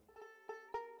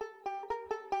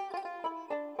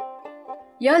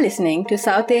You're listening to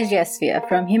Southasiasphere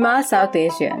from Hima South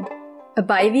Asian, a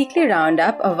bi-weekly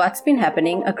roundup of what's been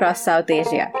happening across South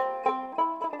Asia.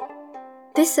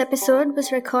 This episode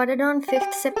was recorded on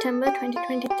 5th September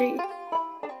 2023.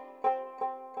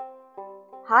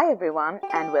 Hi everyone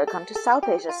and welcome to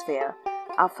Southasiasphere,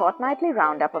 our fortnightly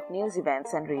roundup of news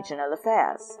events and regional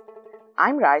affairs.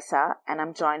 I'm Raisa and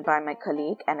I'm joined by my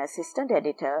colleague and assistant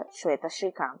editor Shweta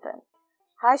Srikanthan.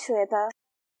 Hi Shweta.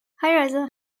 Hi Raisa.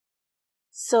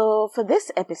 So for this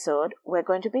episode, we're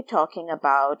going to be talking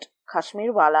about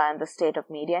Kashmir Walla and the state of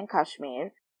media in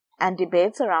Kashmir and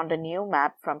debates around a new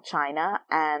map from China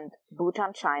and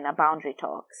Bhutan-China boundary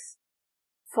talks.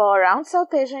 For Around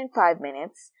South Asia in 5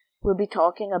 minutes, we'll be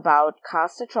talking about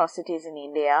caste atrocities in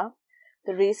India,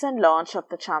 the recent launch of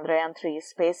the Chandrayaan-3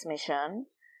 space mission,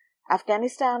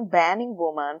 Afghanistan banning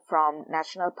women from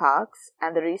national parks,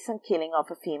 and the recent killing of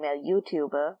a female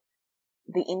YouTuber,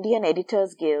 the Indian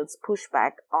Editors Guild's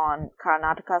pushback on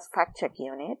Karnataka's fact-check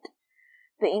unit,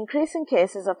 the increase in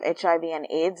cases of HIV and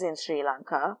AIDS in Sri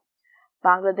Lanka,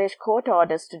 Bangladesh court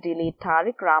orders to delete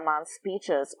Tariq Rahman's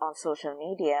speeches on social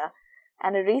media,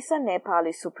 and a recent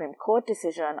Nepali Supreme Court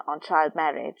decision on child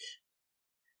marriage.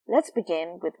 Let's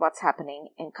begin with what's happening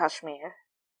in Kashmir.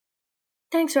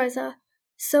 Thanks, Raisa.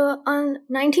 So, on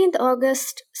 19th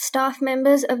August, staff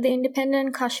members of the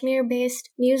independent Kashmir-based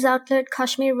news outlet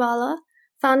Kashmir Walla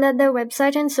found that their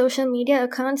website and social media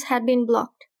accounts had been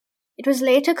blocked. It was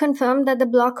later confirmed that the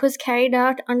block was carried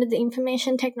out under the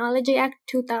Information Technology Act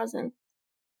 2000.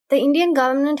 The Indian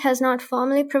government has not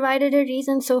formally provided a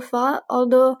reason so far,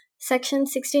 although Section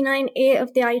 69A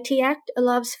of the IT Act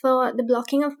allows for the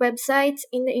blocking of websites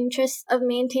in the interests of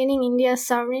maintaining India's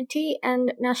sovereignty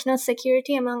and national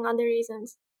security, among other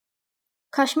reasons.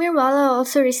 Kashmir Walla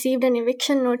also received an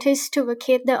eviction notice to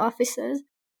vacate their offices,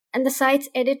 and the site's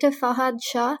editor Fahad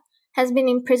Shah has been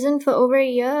imprisoned for over a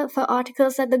year for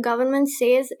articles that the government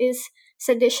says is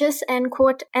seditious and,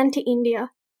 quote,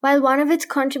 anti-India, while one of its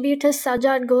contributors,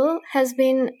 Sajjad Gul, has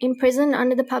been imprisoned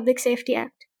under the Public Safety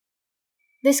Act.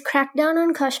 This crackdown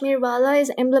on Kashmir Walla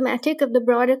is emblematic of the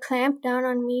broader clampdown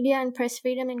on media and press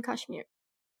freedom in Kashmir.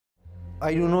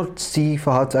 I do not see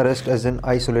Fahad's arrest as an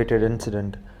isolated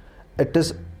incident. It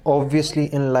is obviously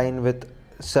in line with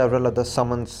several other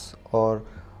summons or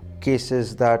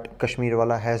cases that Kashmir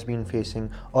Walla has been facing,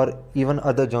 or even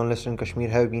other journalists in Kashmir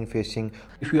have been facing.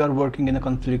 If you are working in a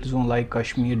conflict zone like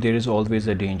Kashmir, there is always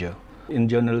a danger. In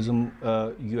journalism,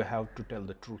 you have to tell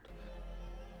the truth.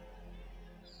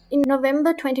 In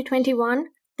November 2021,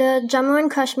 the Jammu and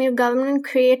Kashmir government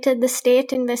created the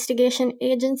State Investigation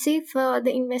Agency for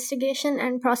the investigation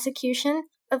and prosecution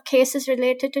of cases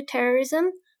related to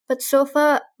terrorism, but so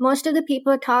far, most of the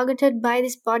people targeted by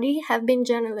this body have been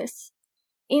journalists.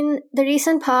 In the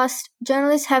recent past,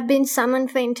 journalists have been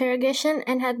summoned for interrogation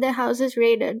and had their houses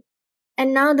raided.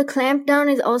 And now the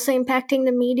clampdown is also impacting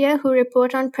the media who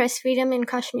report on press freedom in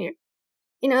Kashmir.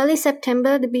 In early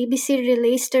September, the BBC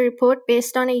released a report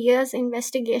based on a year's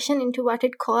investigation into what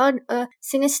it called a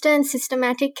sinister and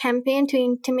systematic campaign to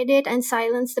intimidate and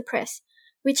silence the press,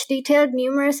 which detailed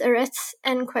numerous arrests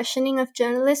and questioning of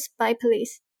journalists by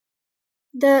police.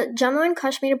 The Jammu and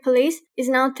Kashmir police is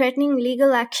now threatening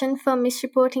legal action for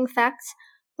misreporting facts,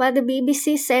 while the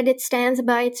BBC said it stands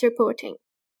by its reporting.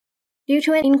 Due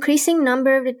to an increasing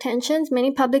number of detentions,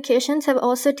 many publications have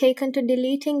also taken to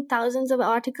deleting thousands of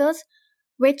articles,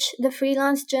 which the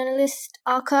freelance journalist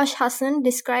Akash Hassan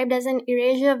described as an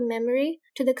erasure of memory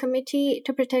to the Committee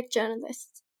to Protect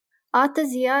Journalists. Arthur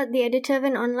Zia, the editor of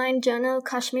an online journal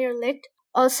Kashmir Lit,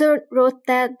 also wrote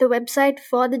that the website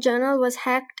for the journal was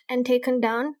hacked and taken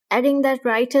down, adding that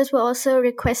writers were also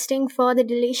requesting for the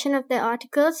deletion of their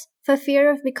articles for fear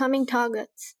of becoming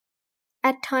targets.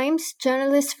 At times,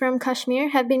 journalists from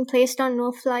Kashmir have been placed on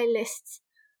no-fly lists,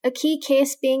 a key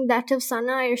case being that of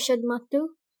Sana Irshad Mattu,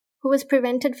 who was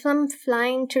prevented from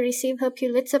flying to receive her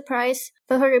Pulitzer Prize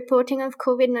for her reporting of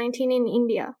COVID-19 in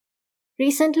India.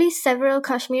 Recently, several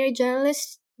Kashmiri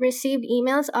journalists received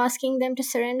emails asking them to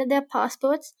surrender their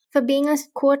passports for being a,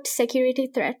 quote, security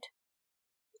threat.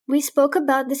 We spoke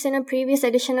about this in a previous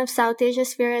edition of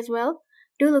Southasiasphere as well.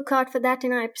 Do look out for that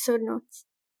in our episode notes.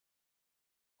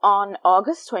 On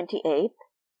August 28th,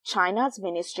 China's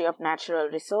Ministry of Natural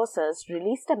Resources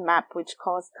released a map which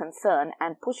caused concern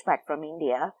and pushback from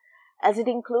India, as it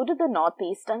included the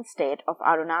northeastern state of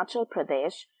Arunachal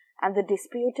Pradesh and the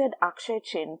disputed Akshay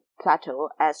Chin Plateau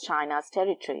as China's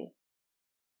territory.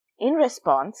 In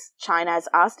response, China has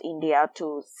asked India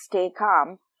to stay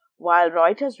calm, while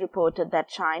Reuters reported that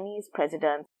Chinese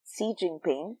President Xi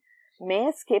Jinping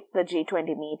may skip the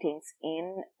G20 meetings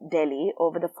in Delhi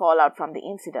over the fallout from the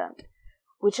incident,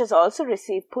 which has also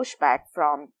received pushback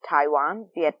from Taiwan,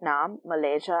 Vietnam,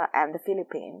 Malaysia, and the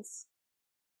Philippines.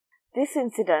 This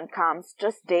incident comes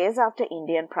just days after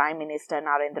Indian Prime Minister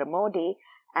Narendra Modi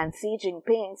and Xi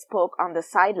Jinping spoke on the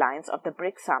sidelines of the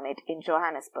BRICS summit in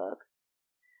Johannesburg.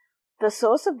 The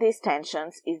source of these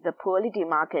tensions is the poorly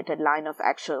demarcated line of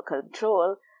actual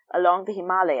control along the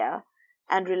Himalaya,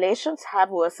 and relations have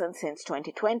worsened since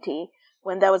 2020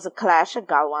 when there was a clash at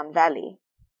Galwan Valley.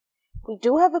 We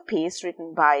do have a piece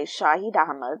written by Shahid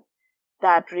Ahmed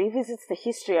that revisits the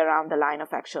history around the line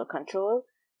of actual control,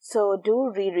 so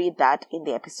do reread that in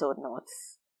the episode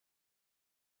notes.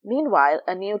 Meanwhile,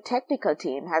 a new technical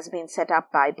team has been set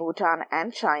up by Bhutan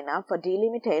and China for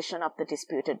delimitation of the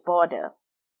disputed border.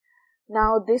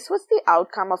 Now, this was the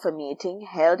outcome of a meeting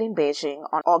held in Beijing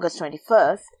on August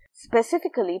 21st,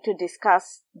 specifically to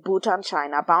discuss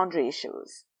Bhutan-China boundary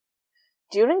issues.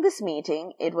 During this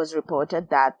meeting, it was reported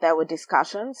that there were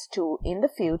discussions to, in the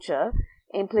future,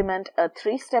 implement a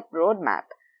 3-step roadmap,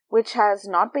 which has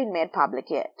not been made public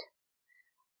yet.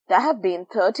 There have been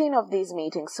 13 of these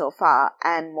meetings so far,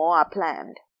 and more are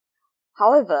planned.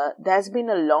 However, there's been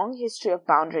a long history of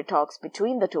boundary talks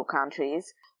between the two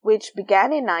countries, which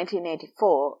began in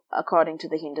 1984, according to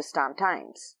the Hindustan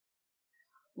Times.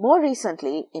 More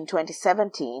recently, in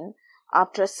 2017,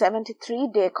 after a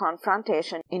 73-day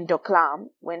confrontation in Doklam,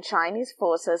 when Chinese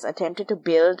forces attempted to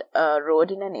build a road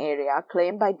in an area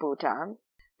claimed by Bhutan,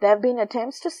 there have been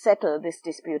attempts to settle this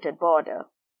disputed border.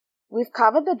 We've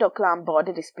covered the Doklam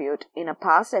border dispute in a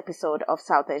past episode of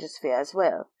Southasiasphere as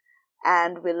well,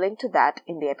 and we'll link to that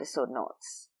in the episode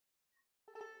notes.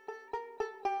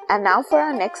 And now for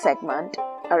our next segment,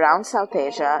 Around South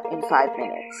Asia in 5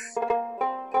 minutes.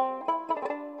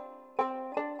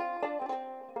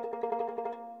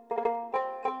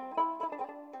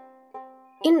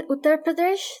 In Uttar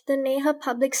Pradesh, the Neha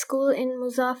Public School in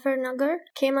Muzaffarnagar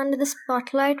came under the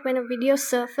spotlight when a video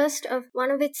surfaced of one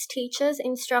of its teachers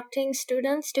instructing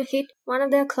students to hit one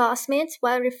of their classmates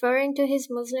while referring to his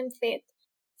Muslim faith.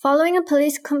 Following a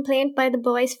police complaint by the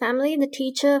boy's family, the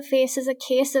teacher faces a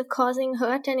case of causing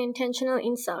hurt and intentional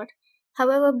insult.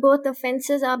 However, both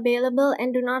offenses are bailable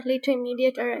and do not lead to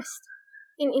immediate arrest.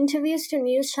 In interviews to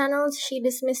news channels, she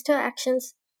dismissed her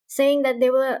actions, saying that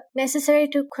they were necessary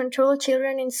to control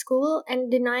children in school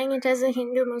and denying it as a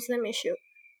Hindu-Muslim issue.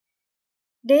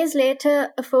 Days later,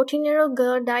 a 14-year-old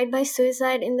girl died by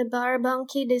suicide in the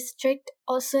Barabanki district,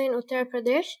 also in Uttar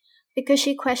Pradesh, because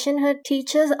she questioned her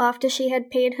teachers after she had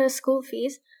paid her school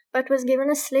fees, but was given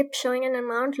a slip showing an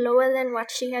amount lower than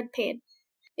what she had paid.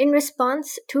 In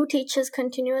response, 2 teachers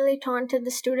continually taunted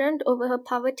the student over her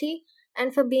poverty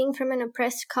and for being from an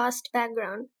oppressed caste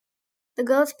background. The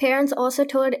girl's parents also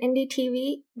told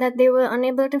NDTV that they were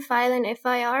unable to file an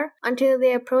FIR until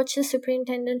they approached the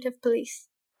superintendent of police.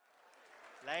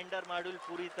 Lander module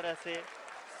पूरी तरह से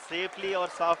safely और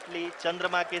softly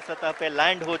चंद्रमा के सतह पे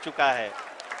land हो चुका है।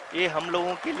 ये हम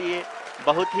लोगों के लिए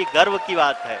बहुत ही गर्व की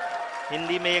बात है।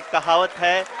 हिंदी में एक कहावत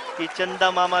है कि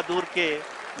चंदा मामा दूर के,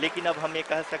 लेकिन अब हम ये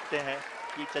कह सकते हैं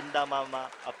कि चंदा मामा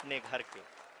अपने घर के।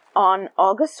 On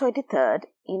August 23rd,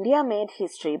 India made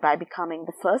history by becoming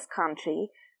the first country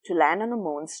to land on the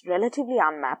moon's relatively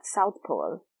unmapped South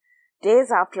Pole,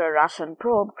 days after a Russian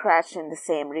probe crashed in the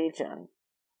same region.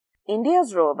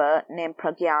 India's rover, named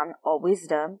Pragyan or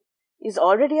Wisdom, is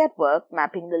already at work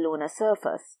mapping the lunar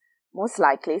surface, most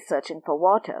likely searching for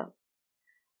water.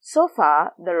 So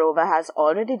far, the rover has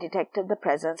already detected the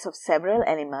presence of several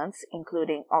elements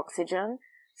including oxygen,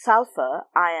 sulfur,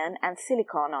 iron, and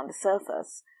silicon on the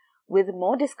surface, with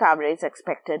more discoveries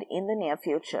expected in the near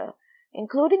future,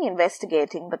 including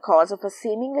investigating the cause of a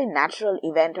seemingly natural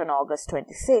event on August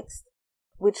 26th,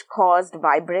 which caused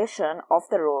vibration of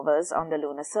the rovers on the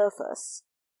lunar surface.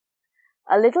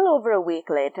 A little over a week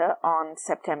later, on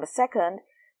September 2nd,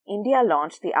 India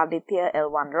launched the Aditya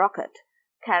L1 rocket,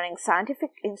 carrying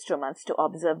scientific instruments to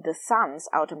observe the sun's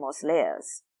outermost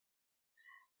layers.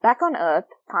 Back on Earth,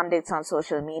 pundits on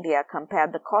social media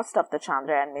compared the cost of the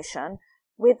Chandrayaan mission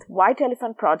with white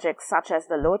elephant projects such as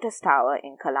the Lotus Tower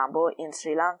in Colombo in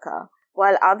Sri Lanka,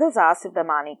 while others asked if the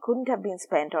money couldn't have been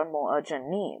spent on more urgent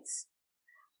needs.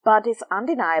 But it's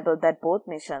undeniable that both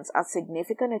missions are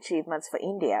significant achievements for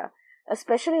India,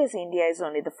 especially as India is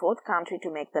only the 4th country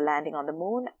to make the landing on the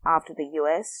moon after the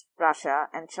US, Russia,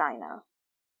 and China.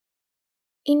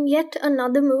 In yet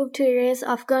another move to erase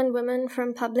Afghan women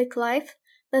from public life,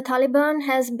 the Taliban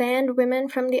has banned women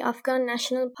from the Afghan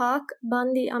National Park,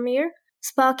 Band-i-Amir,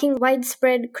 sparking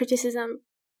widespread criticism.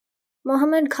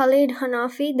 Mohammad Khalid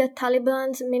Hanafi, the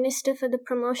Taliban's Minister for the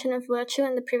Promotion of Virtue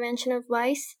and the Prevention of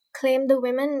Vice, claimed the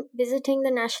women visiting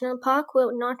the national park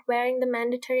were not wearing the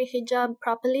mandatory hijab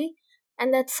properly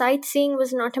and that sightseeing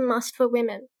was not a must for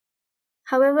women.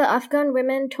 However, Afghan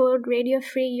women told Radio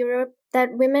Free Europe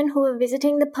that women who were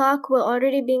visiting the park were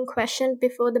already being questioned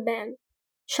before the ban.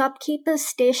 Shopkeepers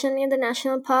stationed near the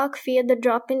national park feared the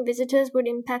drop in visitors would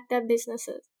impact their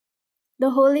businesses.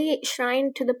 The holy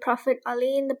shrine to the Prophet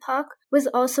Ali in the park was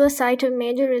also a site of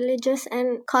major religious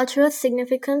and cultural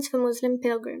significance for Muslim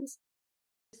pilgrims.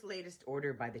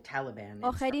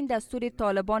 آخرین دستور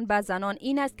طالبان به زنان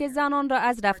این است که زنان را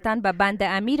از رفتن به بند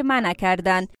امیر منع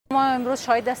کردند. ما امروز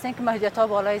شاهد هستیم که محدودیت‌ها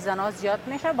بالای زنان زیاد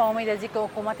میشه با امید از اینکه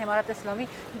حکومت امارت اسلامی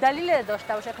دلیل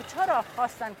داشته باشه که چرا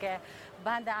خواستن که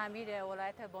بند امیر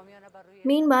ولایت بامیان بر روی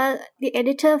Meanwhile, the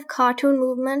editor of Cartoon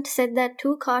Movement said that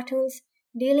 2 cartoons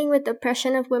dealing with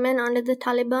oppression of women under the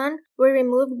Taliban were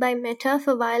removed by Meta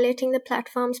for violating the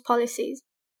platform's policies.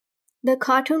 The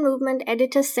Cartoon Movement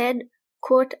editor said,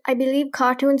 quote, I believe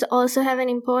cartoons also have an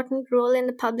important role in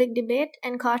the public debate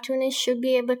and cartoonists should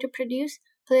be able to produce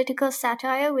political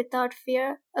satire without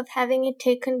fear of having it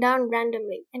taken down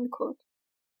randomly, end quote.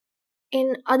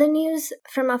 In other news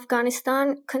from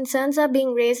Afghanistan, concerns are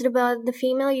being raised about the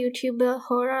female YouTuber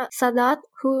Hora Sadat,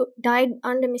 who died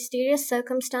under mysterious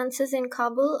circumstances in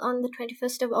Kabul on the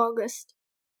 21st of August.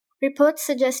 Reports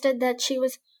suggested that she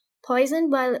was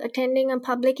poisoned while attending a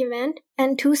public event,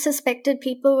 and 2 suspected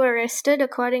people were arrested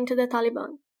according to the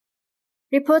Taliban.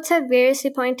 Reports have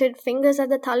variously pointed fingers at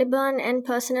the Taliban and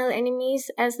personal enemies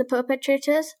as the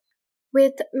perpetrators,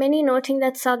 with many noting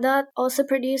that Sadat also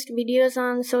produced videos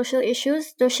on social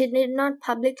issues, though she did not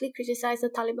publicly criticize the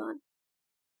Taliban.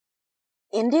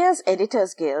 India's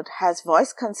Editors Guild has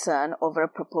voiced concern over a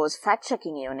proposed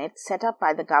fact-checking unit set up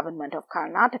by the government of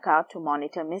Karnataka to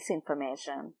monitor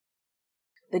misinformation.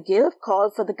 The Guild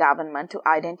called for the government to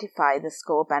identify the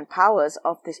scope and powers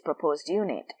of this proposed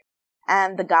unit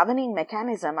and the governing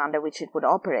mechanism under which it would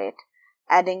operate,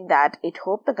 adding that it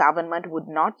hoped the government would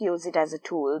not use it as a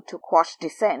tool to quash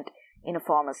dissent in a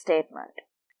formal statement.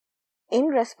 In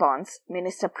response,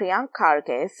 Minister Priyank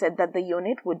Kharge said that the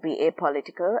unit would be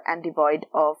apolitical and devoid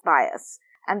of bias,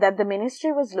 and that the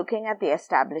ministry was looking at the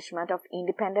establishment of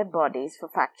independent bodies for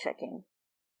fact-checking.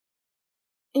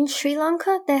 In Sri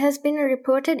Lanka, there has been a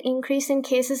reported increase in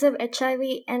cases of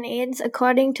HIV and AIDS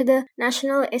according to the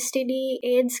National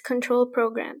STD/AIDS Control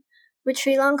Program, with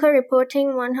Sri Lanka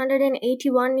reporting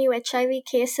 181 new HIV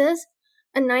cases,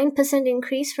 a 9%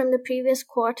 increase from the previous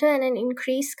quarter and an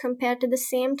increase compared to the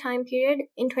same time period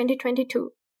in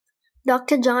 2022.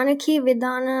 Dr. Janaki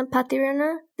Vidana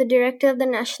Patirana, the director of the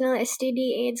National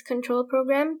STD/AIDS Control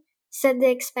Program, said the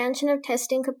expansion of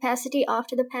testing capacity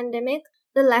after the pandemic,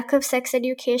 the lack of sex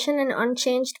education and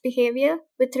unchanged behavior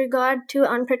with regard to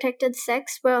unprotected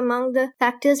sex were among the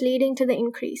factors leading to the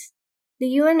increase.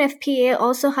 The UNFPA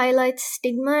also highlights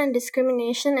stigma and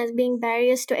discrimination as being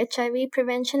barriers to HIV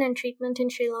prevention and treatment in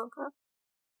Sri Lanka.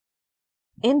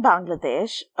 In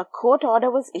Bangladesh, a court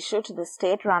order was issued to the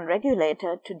state-run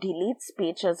regulator to delete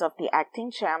speeches of the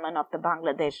acting chairman of the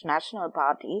Bangladesh National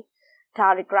Party,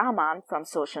 Tariq Rahman, from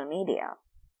social media.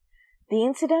 The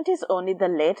incident is only the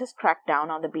latest crackdown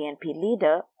on the BNP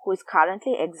leader, who is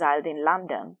currently exiled in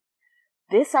London.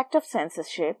 This act of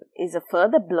censorship is a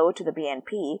further blow to the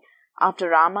BNP after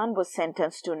Rahman was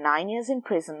sentenced to 9 years in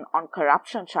prison on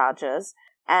corruption charges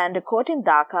and a court in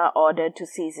Dhaka ordered to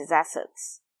seize his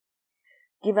assets.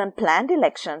 Given planned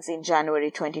elections in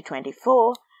January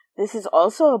 2024, this is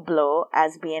also a blow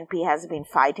as BNP has been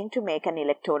fighting to make an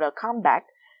electoral comeback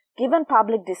given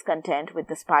public discontent with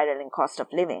the spiraling cost of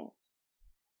living.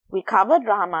 We covered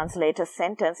Rahman's latest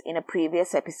sentence in a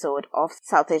previous episode of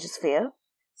Southasiasphere,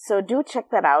 so do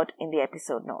check that out in the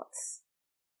episode notes.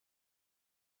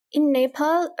 In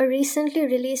Nepal, a recently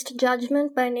released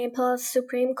judgment by Nepal's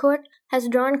Supreme Court has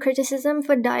drawn criticism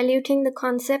for diluting the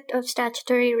concept of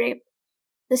statutory rape.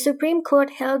 The Supreme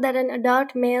Court held that an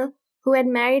adult male who had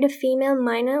married a female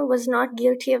minor was not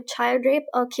guilty of child rape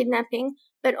or kidnapping,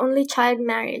 but only child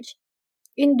marriage.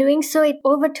 In doing so, it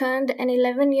overturned an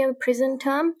 11-year prison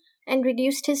term and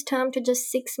reduced his term to just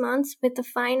 6 months with a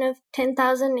fine of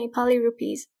 10,000 Nepali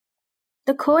rupees.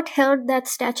 The court held that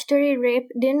statutory rape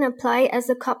didn't apply as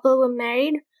the couple were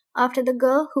married after the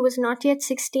girl, who was not yet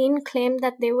 16, claimed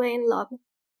that they were in love.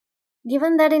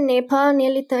 Given that in Nepal,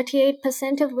 nearly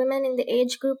 38% of women in the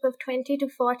age group of 20 to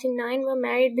 49 were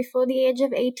married before the age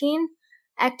of 18,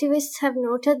 activists have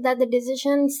noted that the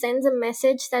decision sends a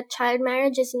message that child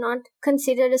marriage is not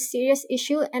considered a serious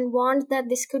issue and warned that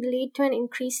this could lead to an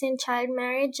increase in child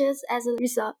marriages as a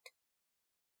result.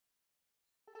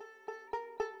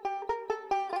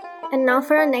 And now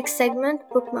for our next segment,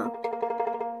 Bookmarked.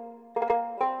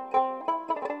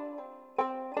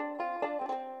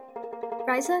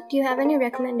 Raisa, do you have any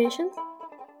recommendations?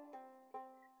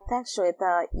 Thanks,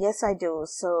 Shweta. Yes, I do.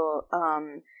 So,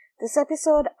 this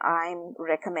episode I'm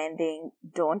recommending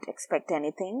Don't Expect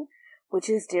Anything, which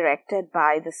is directed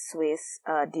by the Swiss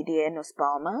Didier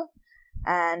Nussbaumer,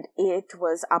 and it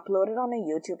was uploaded on a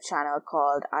YouTube channel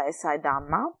called ISI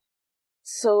Dhamma.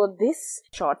 So this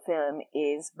short film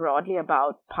is broadly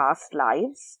about past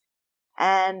lives,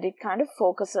 and it kind of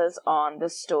focuses on the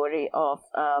story of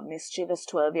a mischievous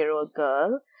 12-year-old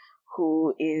girl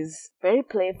who is very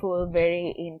playful,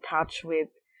 very in touch with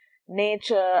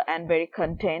nature, and very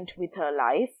content with her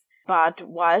life. But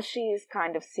while she is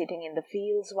kind of sitting in the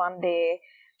fields one day,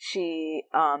 she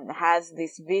has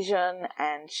this vision,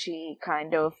 and she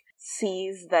kind of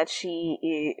sees that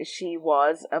she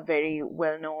was a very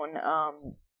well-known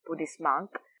Buddhist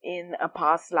monk in a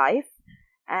past life,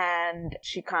 and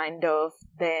she kind of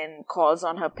then calls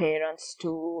on her parents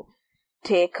to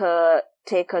take her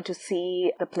to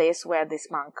see the place where this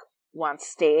monk once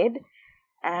stayed.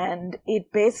 And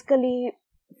it basically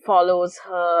follows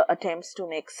her attempts to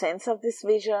make sense of this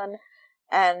vision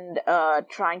and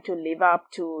trying to live up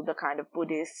to the kind of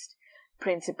Buddhist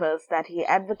principles that he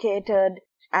advocated,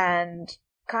 and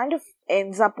kind of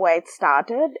ends up where it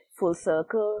started, full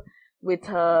circle, with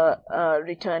her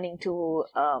returning to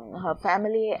her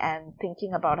family and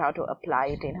thinking about how to apply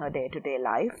it in her day-to-day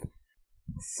life.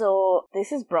 So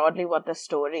this is broadly what the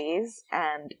story is,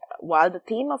 and while the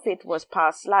theme of it was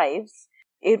past lives,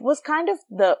 it was kind of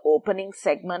the opening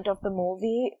segment of the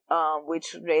movie,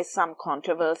 which raised some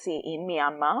controversy in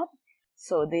Myanmar.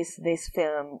 So this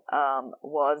film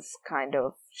was kind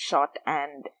of shot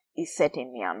and is set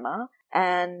in Myanmar,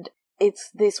 and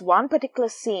it's this one particular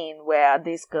scene where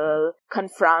this girl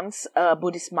confronts a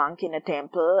Buddhist monk in a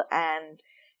temple, and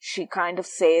she kind of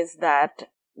says that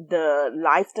the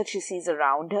life that she sees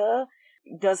around her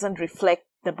doesn't reflect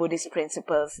the Buddhist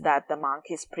principles that the monk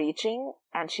is preaching.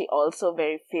 And she also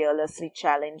very fearlessly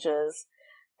challenges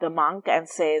the monk and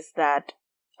says that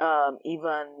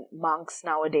even monks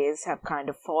nowadays have kind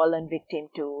of fallen victim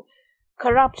to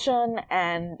corruption,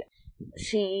 and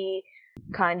she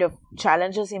kind of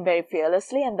challenges him very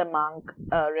fearlessly, and the monk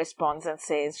responds and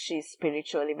says she's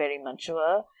spiritually very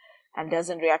mature and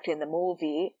doesn't react in the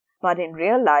movie. But in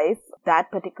real life,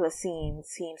 that particular scene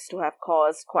seems to have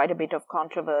caused quite a bit of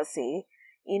controversy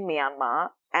in Myanmar,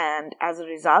 and as a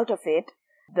result of it,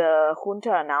 the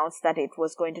junta announced that it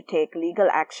was going to take legal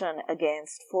action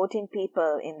against 14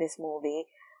 people in this movie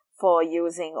for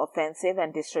using offensive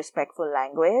and disrespectful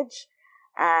language,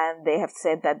 and they have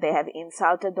said that they have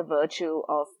insulted the virtue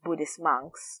of Buddhist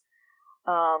monks.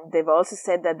 They've also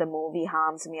said that the movie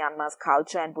harms Myanmar's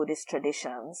culture and Buddhist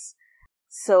traditions.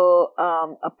 So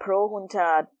a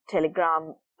pro-junta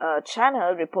Telegram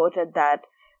channel reported that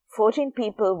 14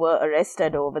 people were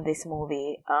arrested over this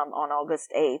movie on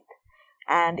August 8th,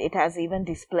 and it has even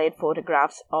displayed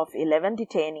photographs of 11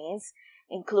 detainees,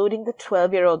 including the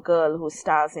 12-year-old girl who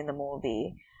stars in the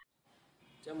movie.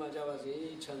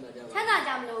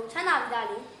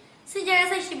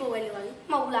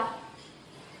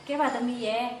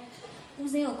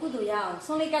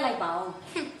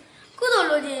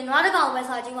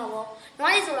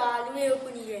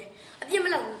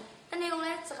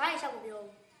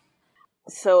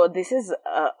 So this is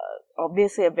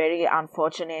obviously a very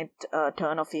unfortunate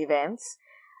turn of events,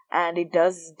 and it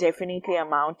does definitely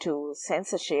amount to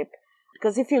censorship,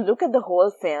 because if you look at the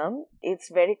whole film, it's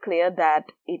very clear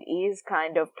that it is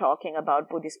kind of talking about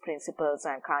Buddhist principles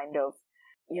and kind of,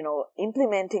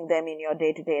 implementing them in your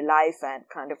day-to-day life, and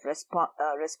kind of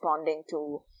responding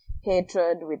to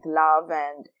hatred with love,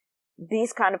 and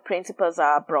these kind of principles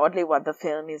are broadly what the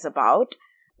film is about.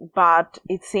 But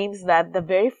it seems that the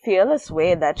very fearless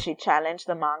way that she challenged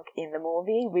the monk in the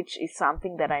movie, which is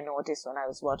something that I noticed when I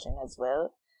was watching as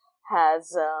well,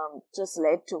 has just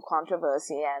led to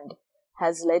controversy and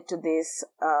has led to this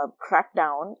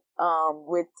crackdown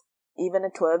with even a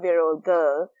 12-year-old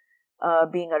girl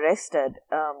being arrested,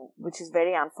 which is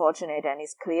very unfortunate and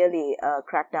is clearly a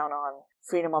crackdown on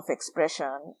freedom of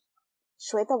expression.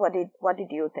 Shweta, what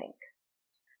did you think?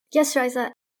 Yes,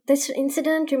 Raisa. This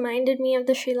incident reminded me of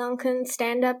the Sri Lankan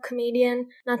stand-up comedian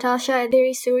Natasha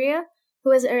Surya, who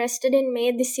was arrested in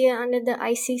May this year under the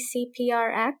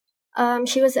ICCPR Act.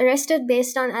 She was arrested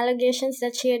based on allegations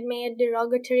that she had made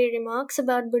derogatory remarks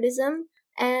about Buddhism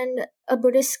and a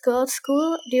Buddhist girls'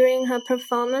 school during her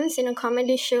performance in a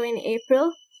comedy show in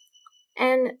April.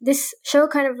 And this show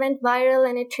kind of went viral,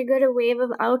 and it triggered a wave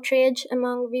of outrage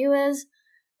among viewers.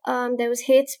 There was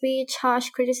hate speech, harsh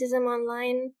criticism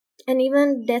online, and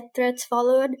even death threats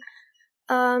followed.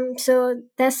 So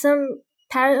there's some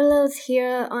parallels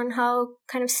here on how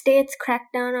kind of states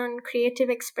crack down on creative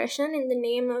expression in the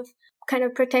name of kind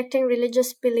of protecting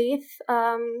religious belief,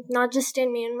 not just in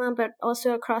Myanmar, but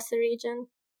also across the region.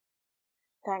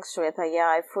 Thanks, Shweta. Yeah,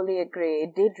 I fully agree.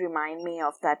 It did remind me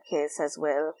of that case as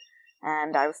well.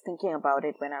 And I was thinking about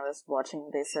it when I was watching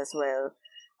this as well.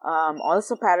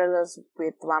 Also parallels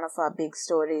with one of our big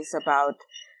stories about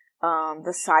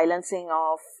the silencing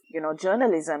of,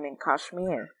 journalism in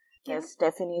Kashmir. Yeah. There's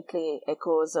definitely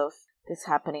echoes of this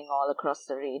happening all across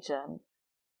the region.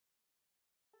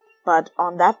 But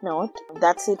on that note,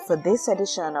 that's it for this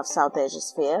edition of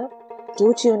Southasiasphere.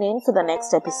 Do tune in for the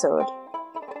next episode.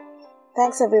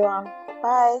 Thanks, everyone.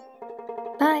 Bye.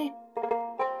 Bye.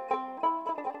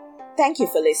 Thank you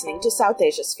for listening to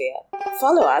Southasiasphere.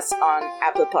 Follow us on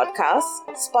Apple Podcasts,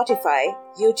 Spotify,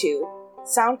 YouTube,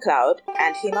 SoundCloud,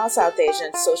 and Himal South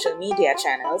Asian social media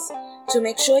channels to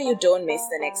make sure you don't miss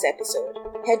the next episode.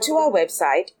 Head to our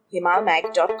website,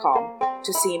 himalmag.com,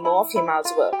 to see more of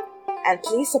Himal's work. And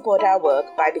please support our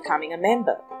work by becoming a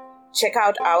member. Check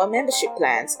out our membership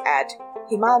plans at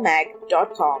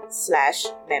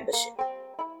himalmag.com/membership.